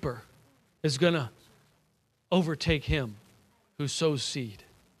reaper is going to overtake him who sows seed,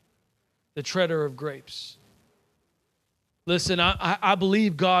 the treader of grapes. Listen, I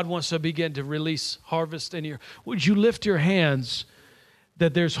believe God wants to begin to release harvest in here. Would you lift your hands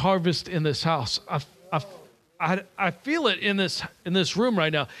that there's harvest in this house? I feel it in this room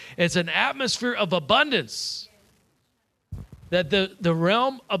right now. It's an atmosphere of abundance. That the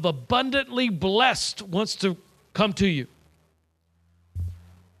realm of abundantly blessed wants to come to you.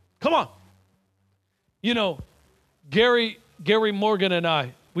 Come on. You know, Gary Morgan and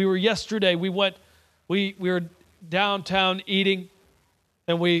I, we were downtown eating,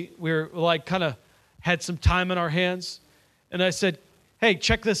 and we were like kind of had some time in our hands. And I said, hey,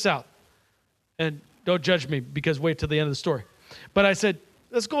 check this out. And don't judge me because wait till the end of the story. But I said,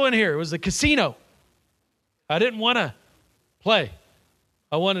 let's go in here. It was a casino. I didn't want to play.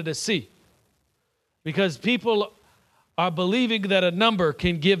 I wanted to see. Because people are believing that a number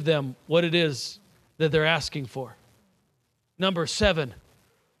can give them what it is that they're asking for. Number 7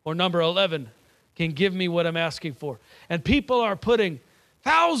 or number 11 can give me what I'm asking for. And people are putting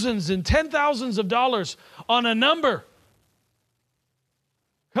thousands and $10,000s of dollars on a number.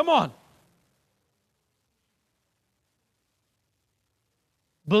 Come on.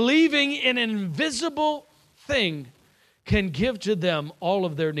 Believing in an invisible thing can give to them all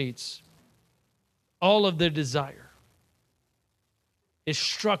of their needs, all of their desire. It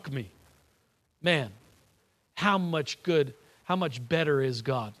struck me, man, how much better is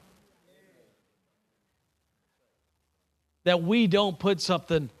God? That we don't put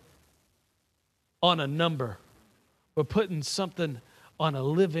something on a number. We're putting something on a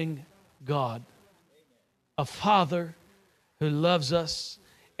living God. A Father who loves us,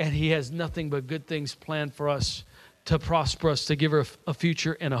 and He has nothing but good things planned for us, to prosper us, to give us a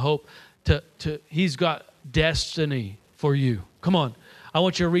future and a hope. He's got destiny for you. Come on. I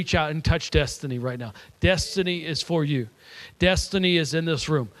want you to reach out and touch destiny right now. Destiny is for you. Destiny is in this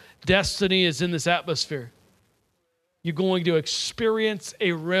room. Destiny is in this atmosphere. You're going to experience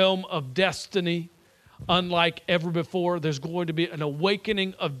a realm of destiny unlike ever before. There's going to be an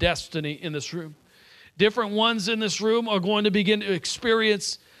awakening of destiny in this room. Different ones in this room are going to begin to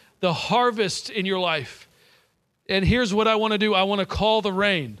experience the harvest in your life. And here's what I want to do. I want to call the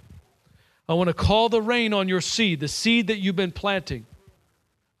rain. I want to call the rain on your seed, the seed that you've been planting.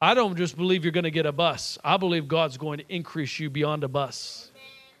 I don't just believe you're going to get a bus. I believe God's going to increase you beyond a bus.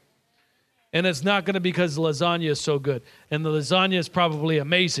 And it's not going to be because lasagna is so good. And the lasagna is probably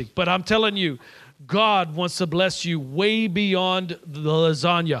amazing. But I'm telling you, God wants to bless you way beyond the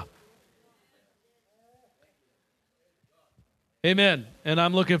lasagna. Amen. And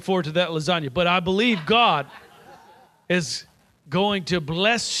I'm looking forward to that lasagna. But I believe God is going to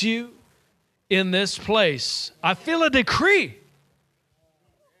bless you in this place. I feel a decree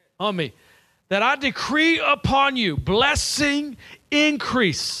on me that I decree upon you blessing,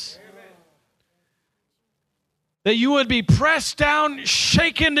 increase. Amen. That you would be pressed down,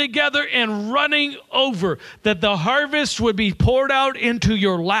 shaken together, and running over. That the harvest would be poured out into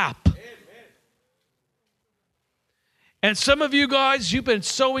your lap. Amen. And some of you guys, you've been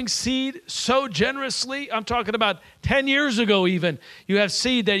sowing seed so generously. I'm talking about 10 years ago even. You have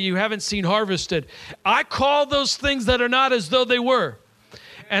seed that you haven't seen harvested. I call those things that are not as though they were.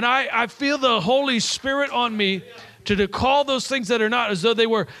 And I feel the Holy Spirit on me to call those things that are not as though they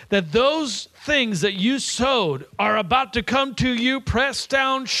were. That those things that you sowed are about to come to you, pressed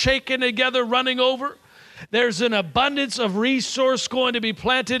down, shaken together, running over. There's an abundance of resource going to be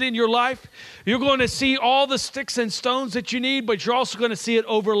planted in your life. You're going to see all the sticks and stones that you need, but you're also going to see it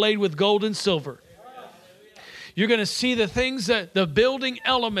overlaid with gold and silver. You're going to see the things the building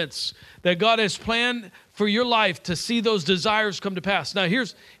elements that God has planned for your life to see those desires come to pass. Now,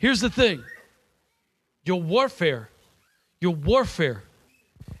 here's the thing. Your warfare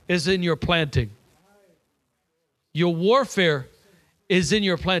is in your planting. Your warfare is in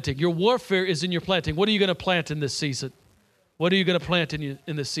your planting. Your warfare is in your planting. What are you going to plant in this season? What are you going to plant in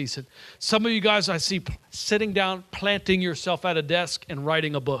this season? Some of you guys I see sitting down, planting yourself at a desk and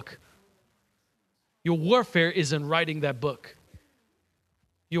writing a book. Your warfare is in writing that book.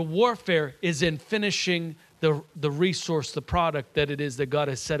 Your warfare is in finishing the resource, the product that it is that God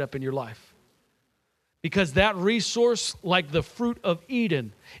has set up in your life. Because that resource, like the fruit of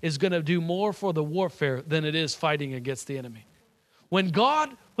Eden, is going to do more for the warfare than it is fighting against the enemy. When God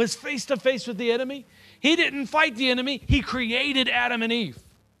was face to face with the enemy, He didn't fight the enemy. He created Adam and Eve.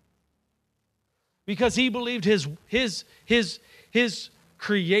 Because He believed his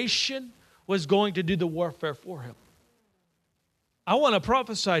creation was going to do the warfare for Him. I want to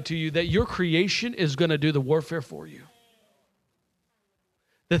prophesy to you that your creation is going to do the warfare for you.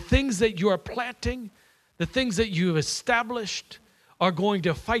 The things that you are planting, the things that you have established are going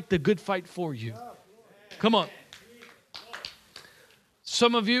to fight the good fight for you. Come on.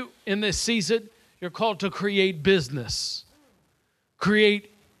 Some of you in this season, you're called to create business.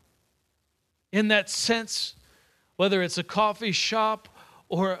 Create in that sense, whether it's a coffee shop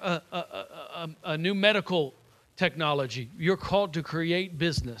or a new medical technology. You're called to create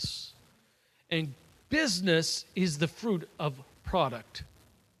business. And business is the fruit of product.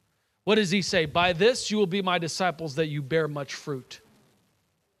 What does He say? By this you will be my disciples, that you bear much fruit.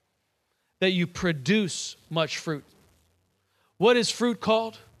 That you produce much fruit. What is fruit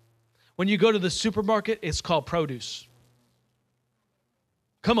called? When you go to the supermarket, it's called produce.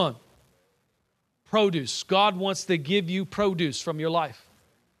 Come on. Produce. God wants to give you produce from your life.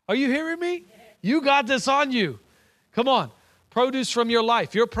 Are you hearing me? You got this on you. Come on. Produce from your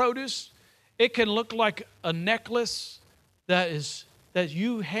life. Your produce, it can look like a necklace that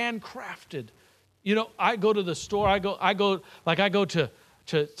you handcrafted. You know, I go to the store, I go to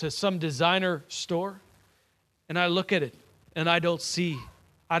some designer store, and I look at it, and I don't see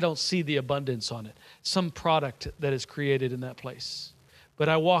the abundance on it. Some product that is created in that place. But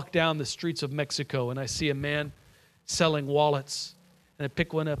I walk down the streets of Mexico, and I see a man selling wallets, and I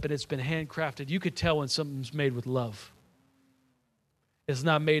pick one up, and it's been handcrafted. You could tell when something's made with love. It's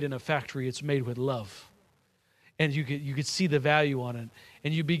not made in a factory, it's made with love. And you could see the value on it.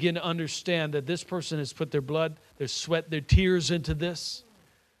 And you begin to understand that this person has put their blood, their sweat, their tears into this.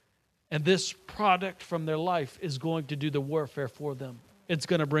 And this product from their life is going to do the warfare for them. It's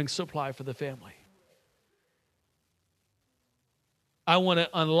going to bring supply for the family. I want to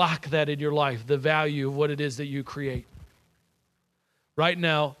unlock that in your life, the value of what it is that you create. Right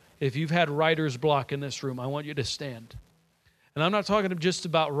now, if you've had writer's block in this room, I want you to stand. And I'm not talking just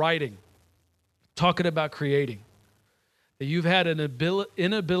about writing. I'm talking about creating. That you've had an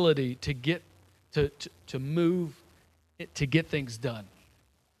inability to get to move, to get things done.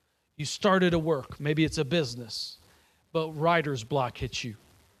 You started a work, maybe it's a business, but writer's block hits you.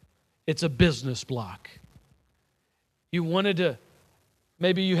 It's a business block. You wanted to,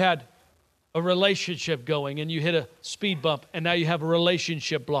 maybe you had a relationship going and you hit a speed bump and now you have a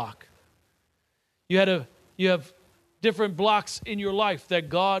relationship block. You have different blocks in your life that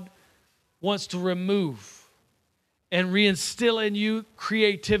God wants to remove and reinstill in you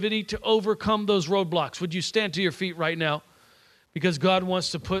creativity to overcome those roadblocks. Would you stand to your feet right now? Because God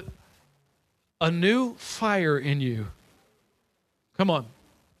wants to put a new fire in you. Come on.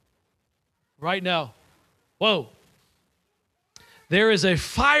 Right now. Whoa. There is a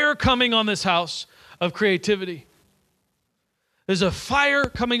fire coming on this house of creativity. There's a fire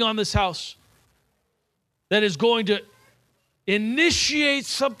coming on this house that is going to initiate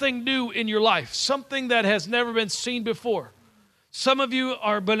something new in your life, something that has never been seen before. Some of you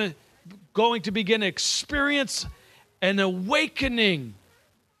are going to begin to experience an awakening.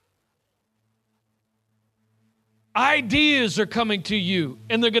 Ideas are coming to you,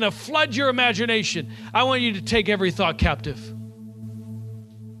 and they're going to flood your imagination. I want you to take every thought captive.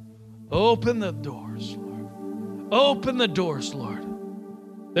 Open the doors, Lord. Open the doors, Lord.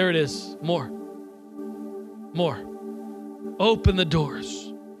 There it is. More. Open the doors.